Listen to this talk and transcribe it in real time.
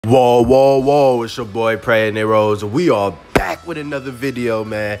Whoa, whoa, whoa, it's your boy Praying Rose. We are back with another video,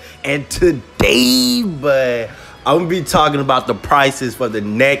 man. And today, I'm gonna be talking about the prices for the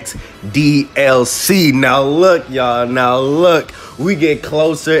next DLC. Now look, y'all, we get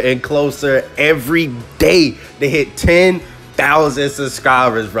closer and closer every day to hit 10,000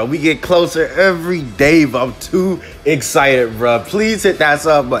 subscribers, bro. We get closer every day, but I'm too excited, bro. Please hit that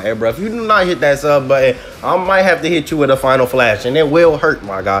sub button, bro. If you do not hit that sub button, I might have to hit you with a final flash, and it will hurt,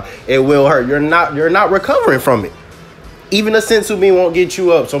 my God. It will hurt. You're not recovering from it. Even a sensu bean won't get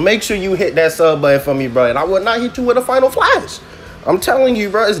you up. So make sure you hit that sub button for me, bro. And I will not hit you with a final flash. I'm telling you,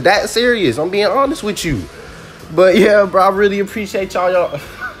 bro, it's that serious. I'm being honest with you. But yeah, bro, I really appreciate y'all.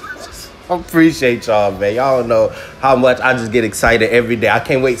 I appreciate y'all, man. Y'all know how much I just get excited every day. I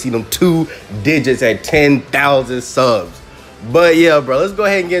can't wait to see them 2 digits at 10,000 subs. But yeah, bro, let's go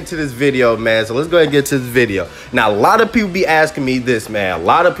ahead and get into this video, man. So let's go ahead and get to this video. Now, a lot of people be asking me this, man. A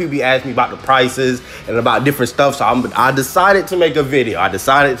lot of people be asking me about the prices and about different stuff. So I decided to make a video.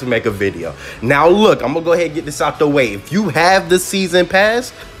 Now, look, I'm going to go ahead and get this out the way. If you have the season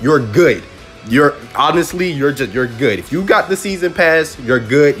pass, you're good. You're good. If you got the season pass, you're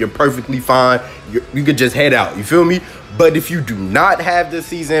good. You're perfectly fine. You could just head out. You feel me? But if you do not have the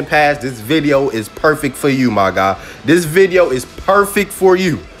season pass, this video is perfect for you, my guy. This video is perfect for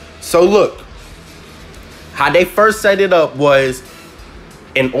you. So look, how they first set it up was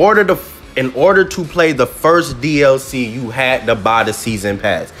in order to play the first DLC, you had to buy the season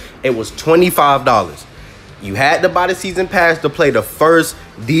pass. It was $25. You had to buy the season pass to play the first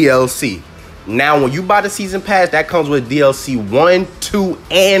DLC. Now, when you buy the season pass, that comes with DLC 1, 2,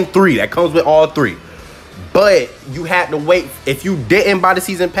 and 3. That comes with all 3. But you had to wait. If you didn't buy the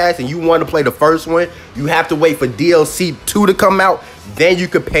season pass and you want to play the first one, you have to wait for DLC 2 to come out. Then you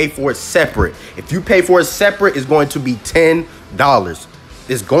could pay for it separate. If you pay for it separate, it's going to be $10.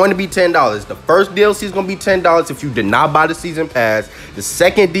 It's going to be $10. The first DLC is going to be $10 if you did not buy the season pass. The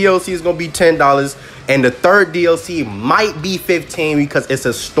second DLC is going to be $10. And the third DLC might be $15 because it's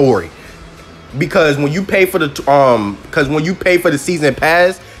a story. Because when you pay for the season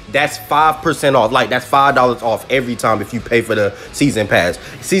pass, that's 5% off. Like, that's $5 off every time if you pay for the season pass.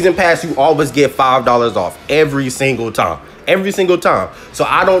 Season pass, you always get $5 off every single time. So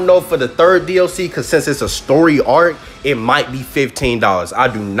I don't know for the third DLC, because since it's a story arc, it might be $15. I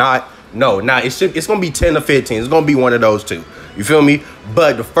do not know. Now it's gonna be 10 or 15. It's gonna be one of those two. You feel me?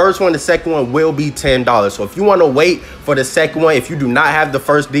 But the first one, the second one will be $10. So if you want to wait for the second one, if you do not have the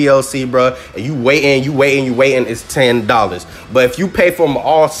first DLC, bro, and you waiting, it's $10. But if you pay for them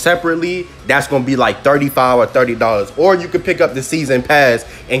all separately, that's going to be like $35 or $30. Or you could pick up the season pass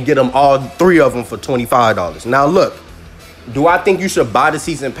and get them all 3 of them for $25. Now, look, do I think you should buy the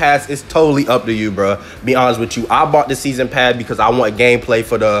season pass? It's totally up to you, bro. Be honest with you. I bought the season pass because I want gameplay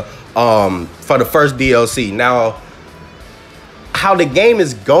for the first DLC. Now, how the game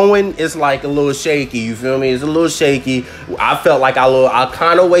is going is like a little shaky. You feel me? It's a little shaky. I felt like I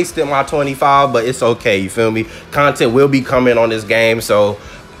kind of wasted my 25, but it's okay. You feel me? Content will be coming on this game, so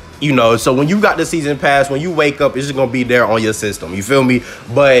you know. So when you got the season pass, when you wake up, it's just gonna be there on your system. You feel me?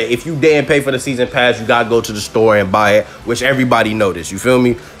 But if you didn't pay for the season pass, you gotta go to the store and buy it, which everybody noticed. You feel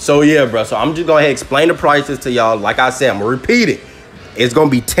me? So yeah, bro. So I'm just gonna explain the prices to y'all. Like I said, I'm gonna repeat it. It's gonna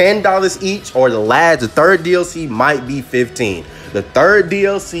be $10 each, or the third DLC might be $15. The third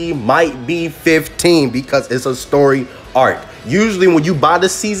DLC might be $15 because it's a story arc. Usually when you buy the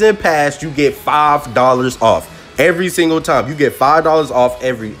season pass, you get $5 off every single time. You get $5 off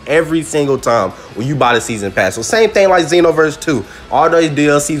every single time when you buy the season pass. So same thing like Xenoverse 2. All those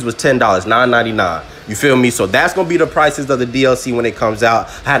DLCs was $10, $9.99. You feel me? So that's gonna be the prices of the DLC when it comes out.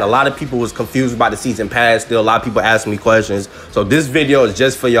 I had a lot of people was confused about the season pass. Still a lot of people asking me questions. So this video is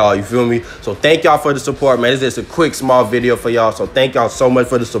just for y'all. You feel me? So thank y'all for the support, man. It's just a quick small video for y'all. So thank y'all so much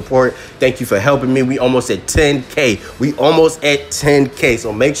for the support. Thank you for helping me. We almost at 10K.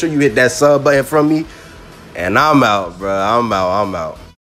 So make sure you hit that sub button from me. And I'm out, bro. I'm out.